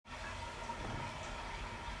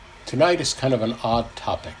Tonight is kind of an odd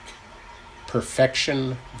topic.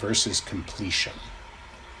 Perfection versus completion.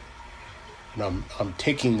 And I'm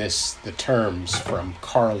taking the terms from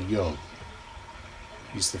Carl Jung.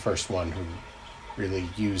 He's the first one who really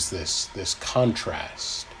used this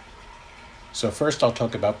contrast. So first I'll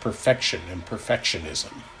talk about perfection and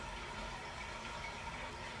perfectionism.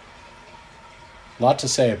 A lot to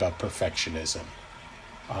say about perfectionism.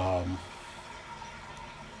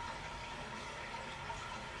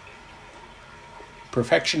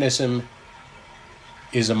 Perfectionism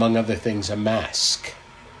is, among other things, a mask.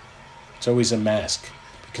 It's always a mask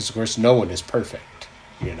because, of course, no one is perfect,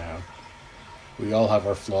 We all have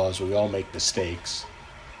our flaws. We all make mistakes.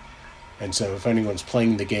 And so if anyone's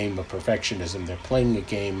playing the game of perfectionism, they're playing a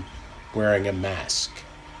game wearing a mask.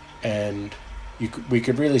 And we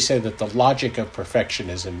could really say that the logic of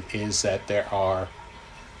perfectionism is that there are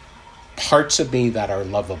parts of me that are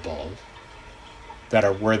lovable, that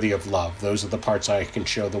are worthy of love. Those are the parts I can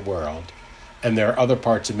show the world. And there are other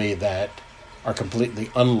parts of me that are completely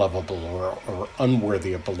unlovable or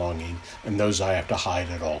unworthy of belonging, and those I have to hide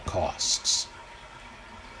at all costs.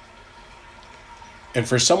 And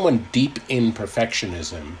for someone deep in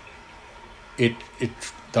perfectionism,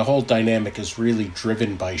 the whole dynamic is really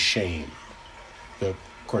driven by shame. Of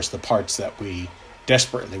course, the parts that we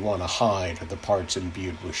desperately want to hide are the parts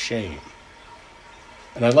imbued with shame.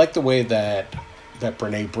 And I like the way that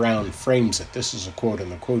Brene Brown frames it. This is a quote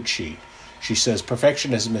in the quote sheet. She says,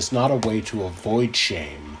 perfectionism is not a way to avoid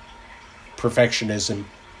shame. Perfectionism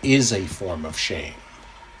is a form of shame.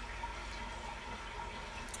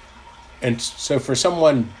 And so for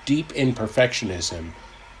someone deep in perfectionism,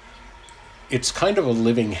 it's kind of a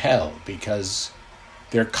living hell because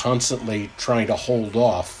they're constantly trying to hold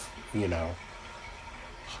off,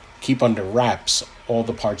 keep under wraps all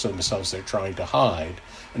the parts of themselves they're trying to hide.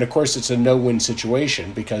 And of course, it's a no-win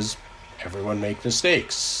situation because everyone makes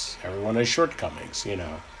mistakes. Everyone has shortcomings,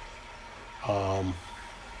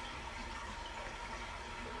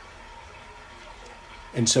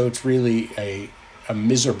 And so it's really a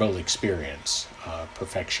miserable experience,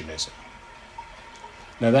 perfectionism.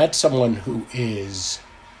 Now that's someone who is,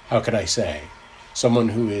 someone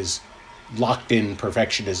who is locked in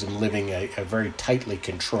perfectionism, living a very tightly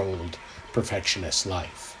controlled perfectionist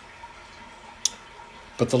life.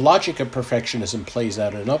 But the logic of perfectionism plays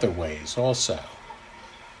out in other ways also.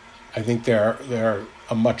 I think there are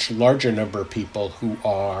a much larger number of people who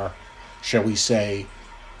are, shall we say,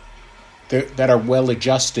 that are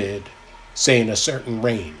well-adjusted, say in a certain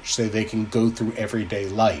range, so they can go through everyday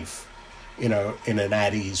life, in an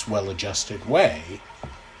at ease, well-adjusted way.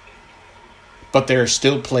 But there are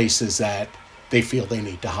still places that they feel they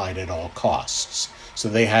need to hide at all costs. So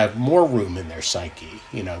they have more room in their psyche.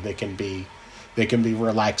 They can be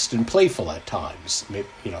relaxed and playful at times,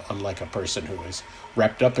 unlike a person who is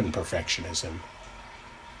wrapped up in perfectionism.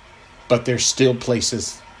 But there's still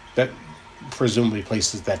presumably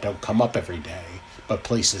places that don't come up every day, but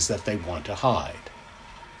places that they want to hide.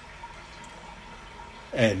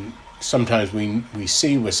 And sometimes we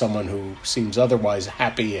see with someone who seems otherwise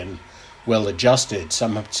happy and well-adjusted,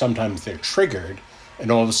 sometimes they're triggered, and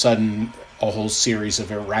all of a sudden a whole series of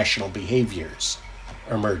irrational behaviors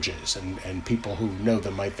emerges, and people who know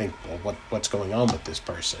them might think, well, what's going on with this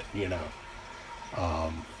person,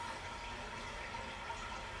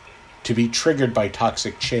 To be triggered by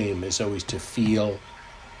toxic shame is always to feel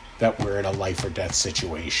that we're in a life or death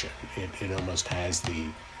situation. It almost has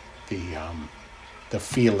the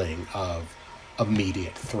feeling of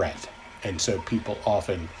immediate threat, and so people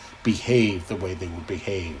often behave the way they would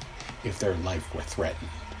behave if their life were threatened.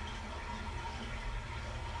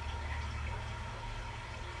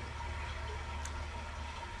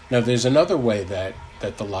 Now, there's another way that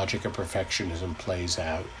the logic of perfectionism plays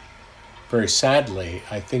out. Very sadly,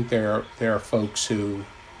 I think there are folks who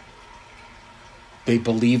they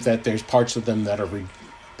believe that there's parts of them that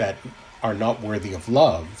are not worthy of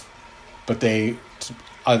love, but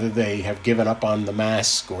either they have given up on the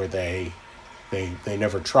mask or they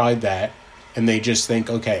never tried that, and they just think,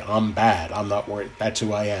 okay, I'm bad. I'm not worthy. That's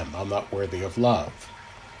who I am. I'm not worthy of love.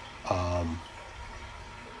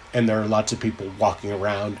 And there are lots of people walking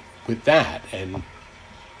around with that. And,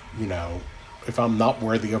 if I'm not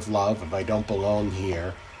worthy of love, if I don't belong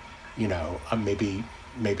here, maybe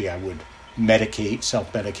I would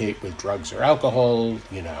self-medicate with drugs or alcohol.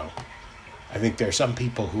 I think there are some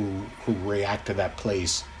people who react to that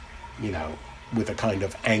place, with a kind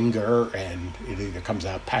of anger, and it either comes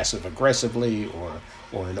out passive-aggressively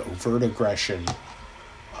or an overt aggression.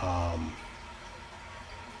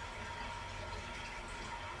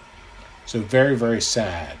 So very, very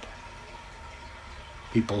sad.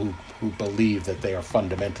 people who believe that they are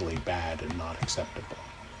fundamentally bad and not acceptable.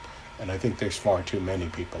 And I think there's far too many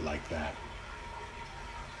people like that.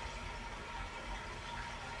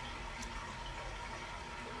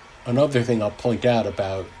 Another thing I'll point out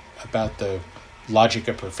about the logic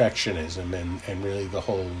of perfectionism and really the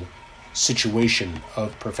whole situation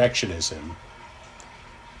of perfectionism,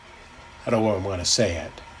 I don't want to say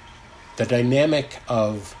it, the dynamic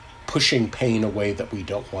of pushing pain away that we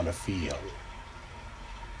don't want to feel.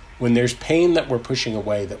 When there's pain that we're pushing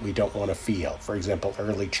away that we don't want to feel, for example,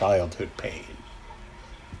 early childhood pain,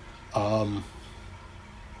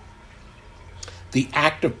 the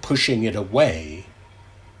act of pushing it away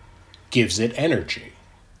gives it energy.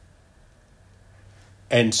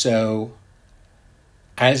 And so,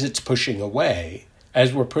 as it's pushing away,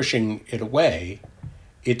 as we're pushing it away,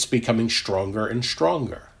 it's becoming stronger and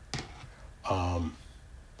stronger. And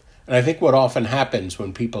I think what often happens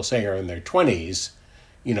when people say are in their 20s,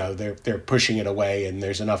 you know, they're pushing it away and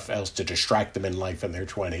there's enough else to distract them in life in their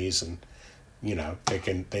 20s and, you know, they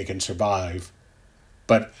can survive.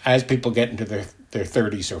 But as people get into their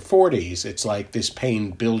 30s or 40s, it's like this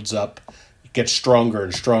pain builds up, gets stronger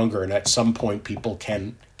and stronger, and at some point people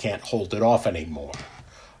can't hold it off anymore.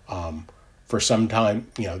 For some time,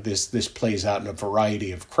 you know, this plays out in a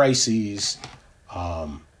variety of crises,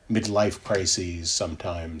 midlife crises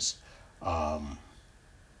sometimes.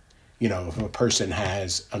 You know, if a person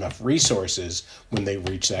has enough resources when they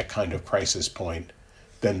reach that kind of crisis point,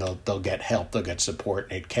 then they'll get help, they'll get support,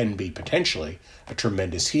 and it can be potentially a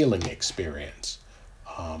tremendous healing experience.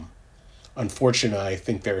 Unfortunately, I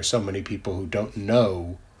think there are so many people who don't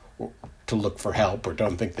know to look for help or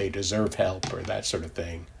don't think they deserve help or that sort of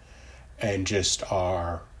thing, and just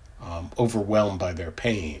are overwhelmed by their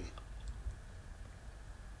pain.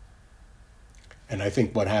 And I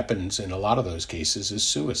think what happens in a lot of those cases is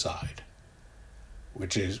suicide,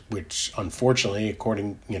 which unfortunately,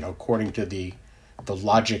 according to the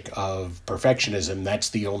logic of perfectionism, that's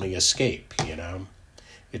the only escape, you know.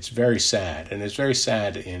 It's very sad, and it's very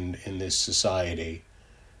sad in this society.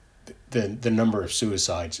 The number of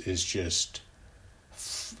suicides is just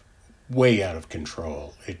way out of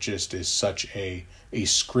control. It just is such a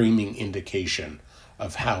screaming indication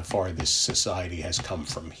of how far this society has come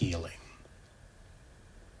from healing.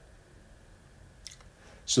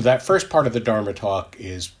 So that first part of the Dharma talk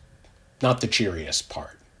is not the cheeriest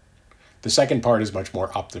part. The second part is much more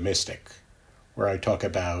optimistic, where I talk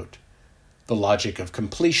about the logic of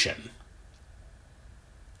completion.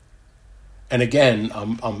 And again,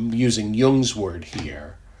 I'm using Jung's word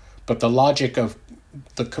here, but the logic of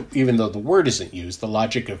even though the word isn't used, the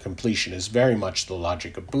logic of completion is very much the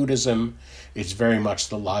logic of Buddhism. It's very much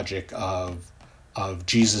the logic of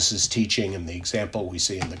Jesus' teaching and the example we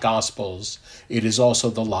see in the Gospels. It is also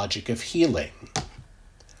the logic of healing.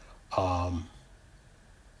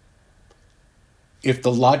 If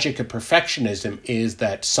the logic of perfectionism is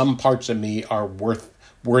that some parts of me are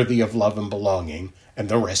worthy of love and belonging, and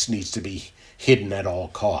the rest needs to be hidden at all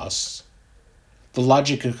costs, the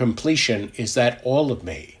logic of completion is that all of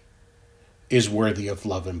me is worthy of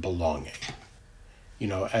love and belonging. You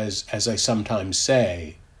know, as I sometimes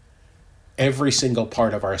say, every single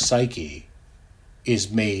part of our psyche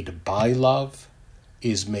is made by love,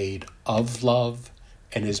 is made of love,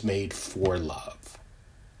 and is made for love.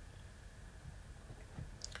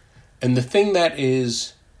 And the thing that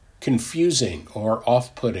is confusing or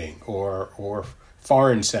off-putting or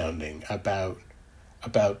foreign-sounding about,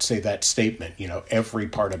 say, that statement, you know, every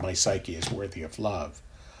part of my psyche is worthy of love.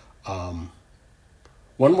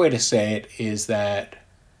 One way to say it is that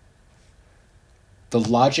the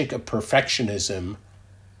logic of perfectionism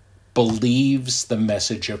believes the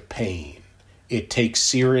message of pain. It takes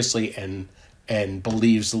seriously and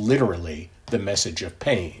believes literally the message of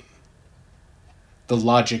pain. The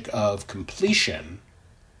logic of completion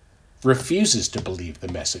refuses to believe the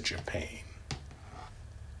message of pain.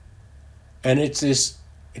 And it's this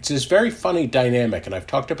very funny dynamic, and I've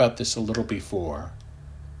talked about this a little before.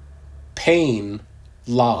 Pain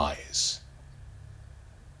lies.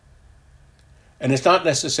 And it's not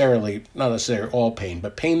necessarily all pain,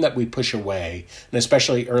 but pain that we push away, and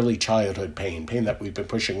especially early childhood pain that we've been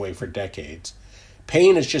pushing away for decades.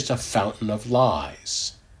 Pain is just a fountain of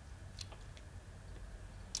lies.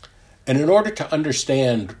 And in order to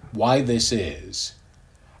understand why this is,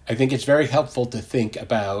 I think it's very helpful to think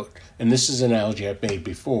about, and this is an analogy I've made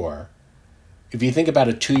before, if you think about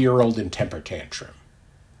a 2-year-old in temper tantrum,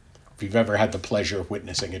 if you've ever had the pleasure of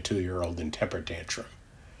witnessing a 2-year-old in temper tantrum,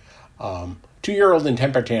 2-year-old in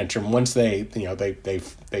temper tantrum, once they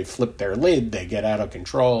flip their lid, they get out of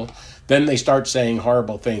control, then they start saying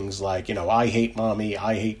horrible things like, I hate mommy,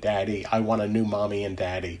 I hate daddy, I want a new mommy and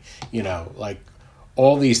daddy, like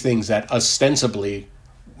all these things that ostensibly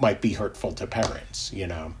might be hurtful to parents,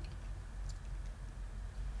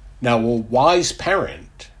 Now, a wise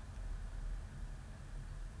parent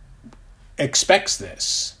expects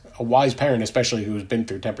this. A wise parent, especially who's been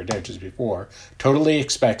through temper tantrums before, totally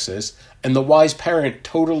expects this, and the wise parent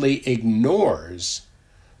totally ignores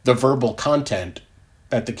the verbal content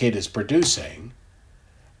that the kid is producing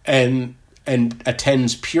and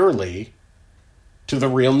attends purely to the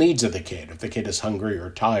real needs of the kid. If the kid is hungry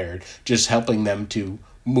or tired, just helping them to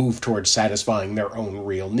move towards satisfying their own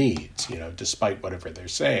real needs, despite whatever they're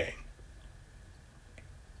saying.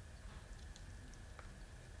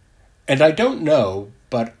 And I don't know,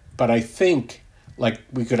 but I think, like,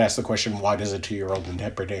 we could ask the question, why does a 2-year-old in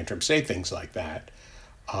temper tantrum say things like that?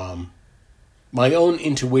 My own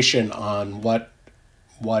intuition on what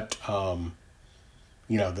the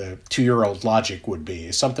 2-year-old logic would be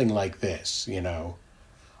is something like this,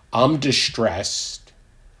 I'm distressed.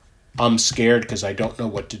 I'm scared because I don't know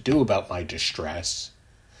what to do about my distress.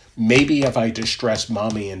 Maybe if I distress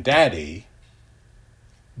mommy and daddy,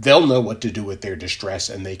 they'll know what to do with their distress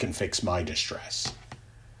and they can fix my distress.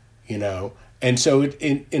 And so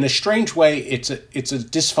in a strange way, it's a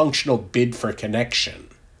dysfunctional bid for connection,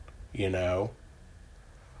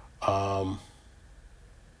 Well,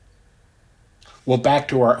 back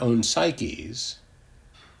to our own psyches,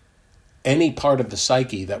 any part of the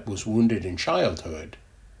psyche that was wounded in childhood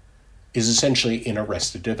is essentially in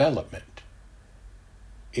arrested development.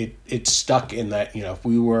 It's stuck in that, if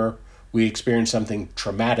we experienced something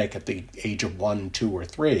traumatic at the age of 1, 2, or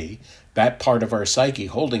 3, that part of our psyche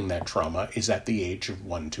holding that trauma is at the age of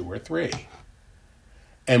 1, 2, or 3.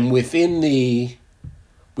 And within the,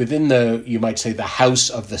 you might say, the house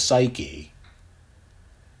of the psyche,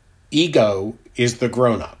 ego is the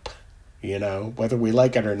grown-up, whether we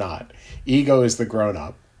like it or not. Ego is the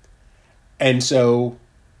grown-up. And so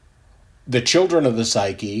the children of the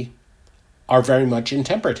psyche are very much in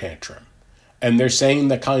temper tantrum. And they're saying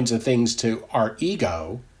the kinds of things to our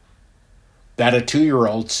ego that a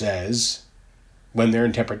 2-year-old says when they're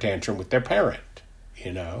in temper tantrum with their parent,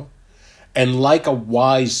 And like a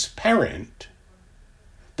wise parent,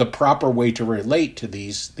 the proper way to relate to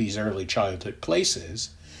these early childhood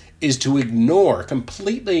places is to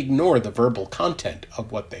completely ignore the verbal content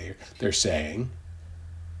of what they're saying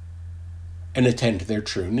and attend to their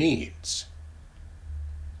true needs.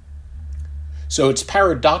 So it's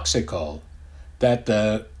paradoxical that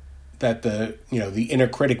the inner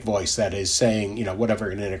critic voice that is saying, whatever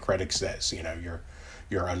an inner critic says,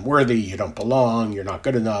 you're unworthy, you don't belong, you're not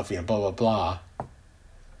good enough, blah, blah, blah.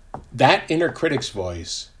 That inner critic's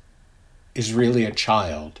voice is really a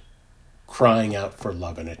child crying out for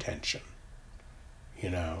love and attention,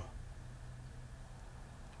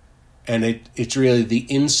 And it's really the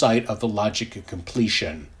insight of the logic of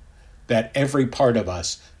completion that every part of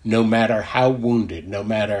us, no matter how wounded, no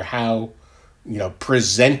matter how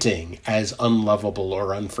presenting as unlovable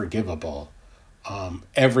or unforgivable,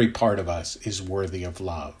 every part of us is worthy of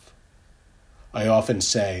love. I often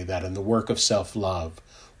say that in the work of self-love,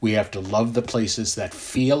 we have to love the places that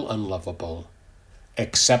feel unlovable,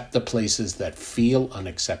 accept the places that feel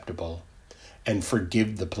unacceptable, and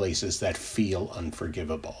forgive the places that feel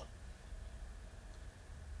unforgivable.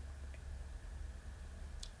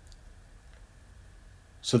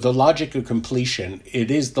 So the logic of completion, it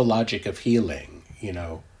is the logic of healing,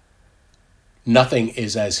 Nothing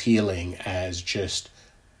is as healing as just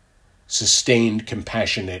sustained,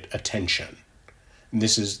 compassionate attention. And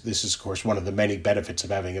this is, of course, one of the many benefits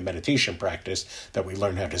of having a meditation practice, that we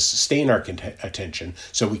learn how to sustain our attention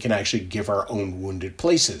so we can actually give our own wounded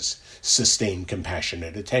places sustained,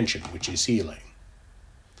 compassionate attention, which is healing.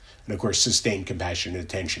 And, of course, sustained, compassionate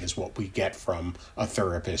attention is what we get from a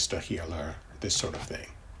therapist, a healer, this sort of thing.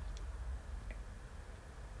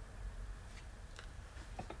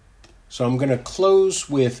 So I'm going to close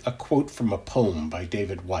with a quote from a poem by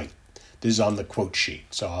David Whyte. This is on the quote sheet,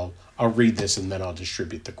 so I'll read this and then I'll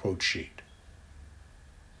distribute the quote sheet.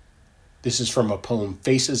 This is from a poem,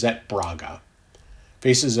 Faces at Braga.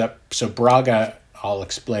 So Braga, I'll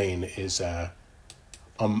explain, is a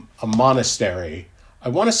monastery. I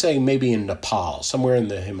want to say maybe in Nepal, somewhere in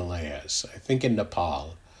the Himalayas. I think in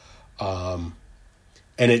Nepal. And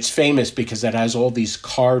it's famous because it has all these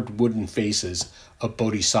carved wooden faces of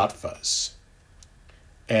bodhisattvas.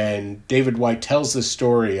 And David Whyte tells the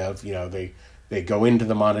story of, they go into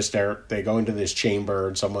the monastery, they go into this chamber,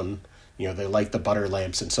 and someone, They light the butter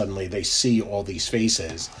lamps and suddenly they see all these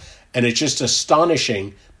faces. And it's just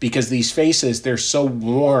astonishing because these faces, they're so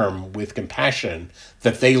warm with compassion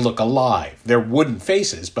that they look alive. They're wooden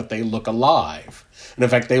faces, but they look alive. And in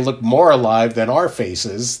fact, they look more alive than our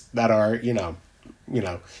faces that are,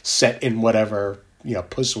 set in whatever,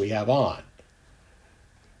 puss we have on.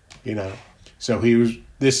 So he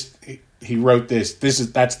wrote this.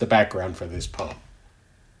 That's the background for this poem.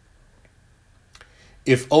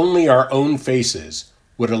 If only our own faces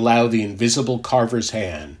would allow the invisible carver's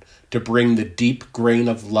hand to bring the deep grain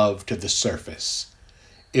of love to the surface.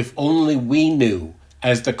 If only we knew,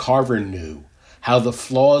 as the carver knew, how the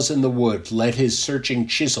flaws in the wood led his searching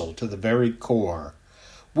chisel to the very core,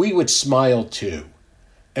 we would smile too,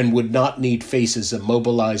 and would not need faces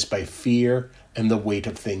immobilized by fear and the weight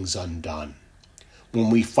of things undone. When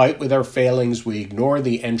we fight with our failings, we ignore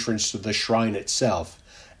the entrance to the shrine itself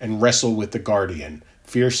and wrestle with the guardian,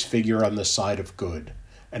 fierce figure on the side of good.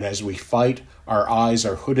 And as we fight, our eyes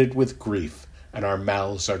are hooded with grief and our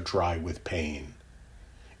mouths are dry with pain.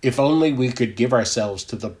 If only we could give ourselves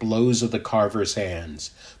to the blows of the carver's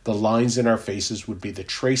hands, the lines in our faces would be the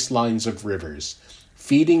trace lines of rivers,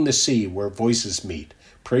 feeding the sea where voices meet,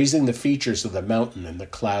 praising the features of the mountain and the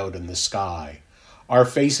cloud and the sky. Our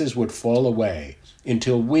faces would fall away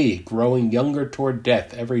until we, growing younger toward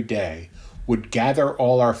death every day, would gather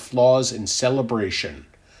all our flaws in celebration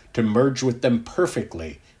to merge with them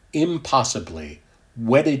perfectly, impossibly,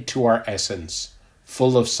 wedded to our essence,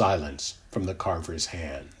 full of silence from the carver's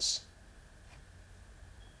hands.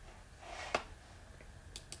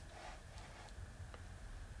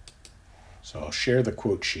 So I'll share the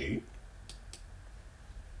quote sheet.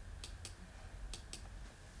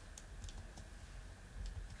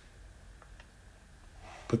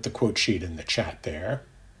 Put the quote sheet in the chat there.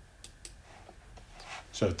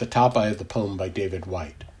 So at the top I have the poem by David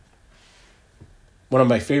Whyte. One of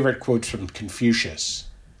my favorite quotes from Confucius.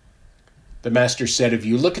 The master said, if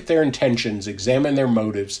you look at their intentions, examine their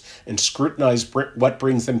motives, and scrutinize what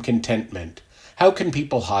brings them contentment, how can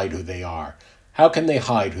people hide who they are? How can they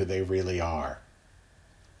hide who they really are?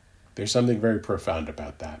 There's something very profound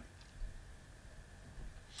about that.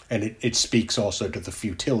 And it speaks also to the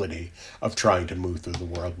futility of trying to move through the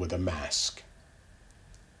world with a mask.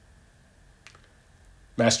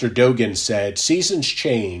 Master Dogen said, seasons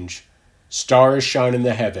change, stars shine in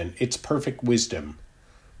the heaven, it's perfect wisdom.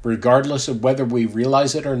 Regardless of whether we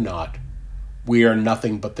realize it or not, we are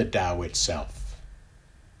nothing but the Tao itself.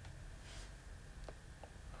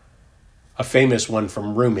 A famous one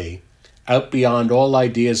from Rumi, out beyond all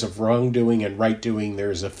ideas of wrongdoing and right-doing,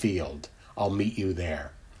 there is a field. I'll meet you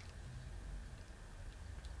there.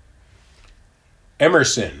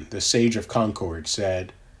 Emerson, the sage of Concord,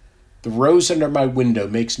 said, the rose under my window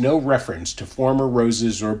makes no reference to former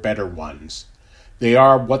roses or better ones. They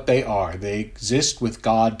are what they are. They exist with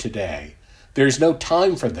God today. There is no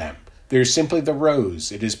time for them. There is simply the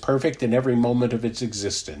rose. It is perfect in every moment of its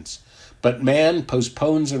existence. But man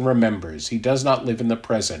postpones and remembers. He does not live in the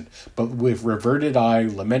present, but with reverted eye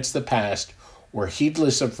laments the past, or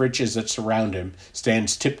heedless of riches that surround him,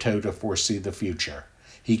 stands tiptoe to foresee the future.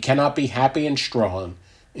 He cannot be happy and strong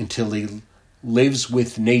until he lives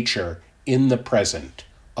with nature in the present,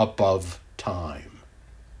 above time.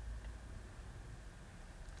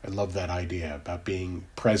 I love that idea about being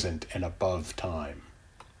present and above time.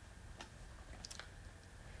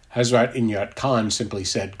 Hazrat Inyat Khan simply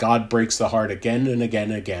said, God breaks the heart again and again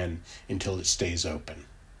and again until it stays open.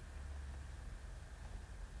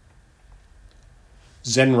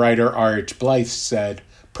 Zen writer R.H. Blythe said,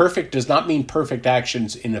 perfect does not mean perfect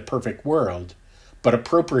actions in a perfect world, but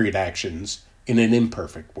appropriate actions in an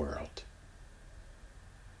imperfect world.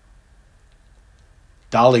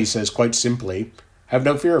 Dali says quite simply, have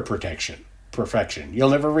no fear of perfection.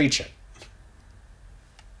 You'll never reach it.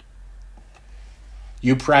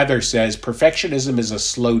 Hugh Prather says, perfectionism is a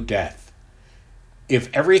slow death. If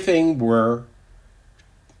everything were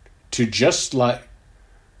just like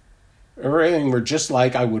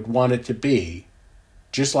I would want it to be,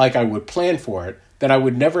 just like I would plan for it, then I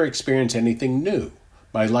would never experience anything new.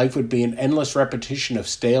 My life would be an endless repetition of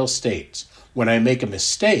stale states. When I make a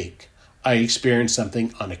mistake, I experience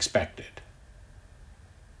something unexpected.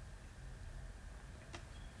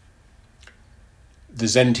 The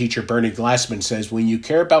Zen teacher Bernie Glassman says, when you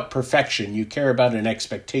care about perfection, you care about an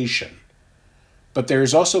expectation. But there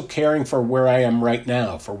is also caring for where I am right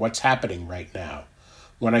now, for what's happening right now.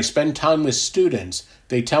 When I spend time with students,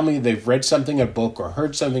 they tell me they've read something in a book or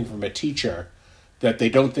heard something from a teacher that they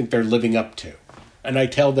don't think they're living up to. And I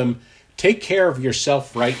tell them, take care of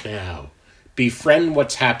yourself right now. Befriend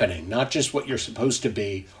what's happening, not just what you're supposed to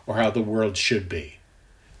be or how the world should be.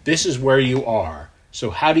 This is where you are. So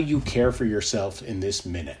how do you care for yourself in this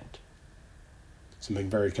minute? Something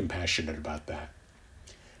very compassionate about that.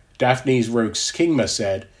 Daphne's Rose Kingma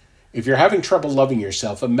said, if you're having trouble loving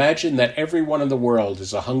yourself, imagine that everyone in the world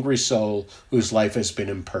is a hungry soul whose life has been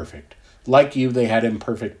imperfect. Like you, they had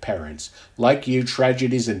imperfect parents. Like you,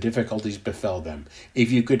 tragedies and difficulties befell them.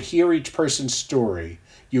 If you could hear each person's story,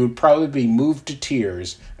 you would probably be moved to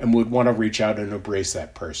tears and would want to reach out and embrace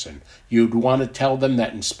that person. You'd want to tell them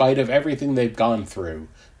that in spite of everything they've gone through,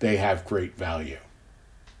 they have great value.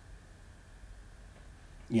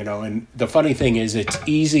 And the funny thing is, it's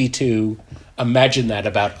easy to imagine that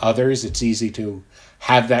about others. It's easy to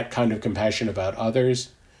have that kind of compassion about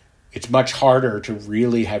others. It's much harder to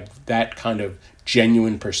really have that kind of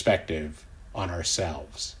genuine perspective on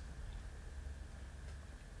ourselves.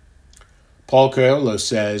 Paul Coelho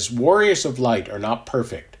says, warriors of light are not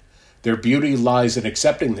perfect. Their beauty lies in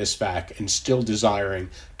accepting this fact and still desiring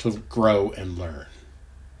to grow and learn.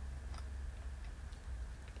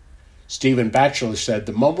 Stephen Batchelor said,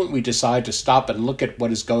 the moment we decide to stop and look at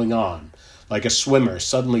what is going on, like a swimmer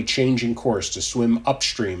suddenly changing course to swim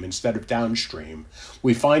upstream instead of downstream,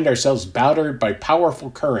 we find ourselves battered by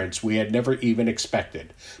powerful currents we had never even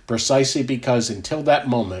expected, precisely because until that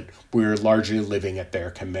moment we were largely living at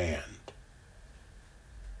their command.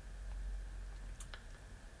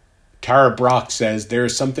 Tara Brach says, there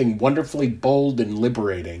is something wonderfully bold and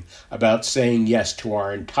liberating about saying yes to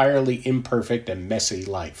our entirely imperfect and messy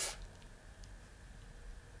life.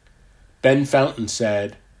 Ben Fountain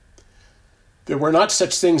said, there were not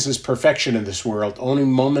such things as perfection in this world, only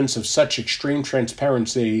moments of such extreme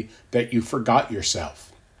transparency that you forgot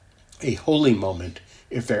yourself. A holy moment,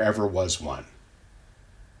 if there ever was one.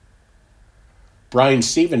 Brian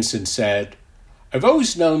Stevenson said, I've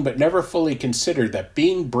always known but never fully considered that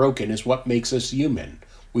being broken is what makes us human.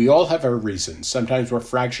 We all have our reasons. Sometimes we're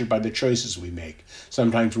fractured by the choices we make.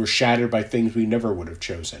 Sometimes we're shattered by things we never would have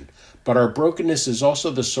chosen. But our brokenness is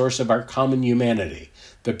also the source of our common humanity,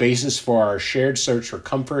 the basis for our shared search for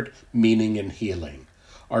comfort, meaning, and healing.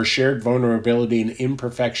 Our shared vulnerability and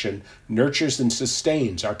imperfection nurtures and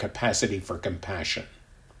sustains our capacity for compassion.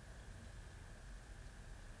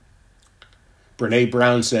 Brene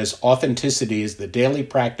Brown says, authenticity is the daily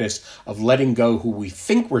practice of letting go who we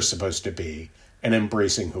think we're supposed to be and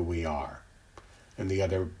embracing who we are. And the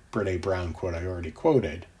other Brene Brown quote I already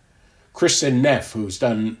quoted. Kristen Neff, who's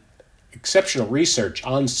done exceptional research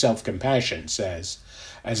on self-compassion, says,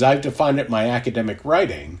 as I've defined it in my academic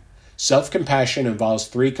writing, self-compassion involves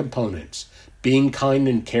three components: being kind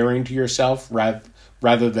and caring to yourself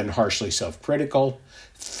rather than harshly self-critical,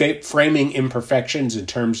 framing imperfections in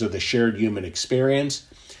terms of the shared human experience,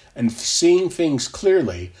 and seeing things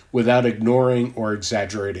clearly without ignoring or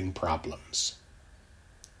exaggerating problems.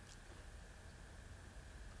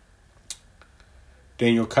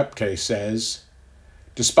 Daniel Kupke says,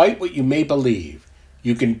 despite what you may believe,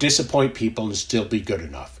 you can disappoint people and still be good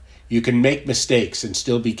enough. You can make mistakes and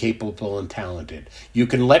still be capable and talented. You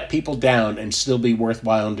can let people down and still be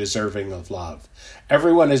worthwhile and deserving of love.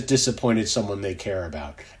 Everyone has disappointed someone they care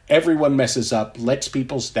about. Everyone messes up, lets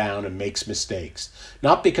people down, and makes mistakes.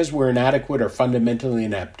 Not because we're inadequate or fundamentally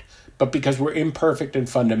inept, but because we're imperfect and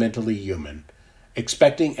fundamentally human.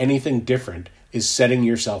 Expecting anything different is setting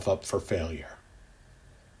yourself up for failure.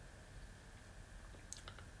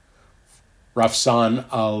 Rafsan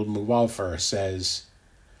al-Muwafir says,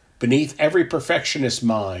 beneath every perfectionist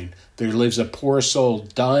mind, there lives a poor soul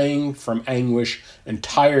dying from anguish and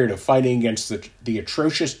tired of fighting against the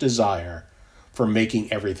atrocious desire for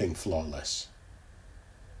making everything flawless.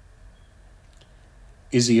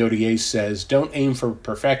 Izzy Odier says, don't aim for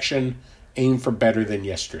perfection, aim for better than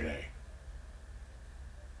yesterday.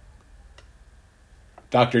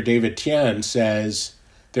 Dr. David Tian says,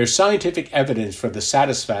 there's scientific evidence for the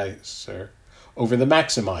satisficer over the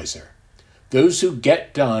maximizer. Those who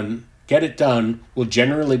get it done will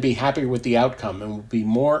generally be happier with the outcome and will be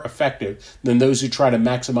more effective than those who try to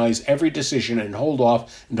maximize every decision and hold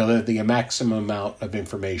off until they have the maximum amount of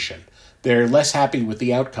information. They're less happy with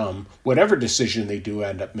the outcome, whatever decision they do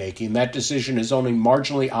end up making. That decision is only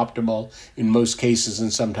marginally optimal in most cases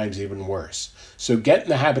and sometimes even worse. So get in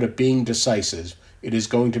the habit of being decisive. It is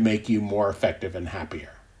going to make you more effective and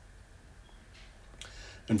happier.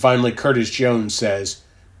 And finally, Curtis Jones says,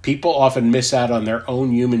 people often miss out on their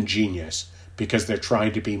own human genius because they're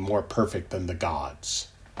trying to be more perfect than the gods.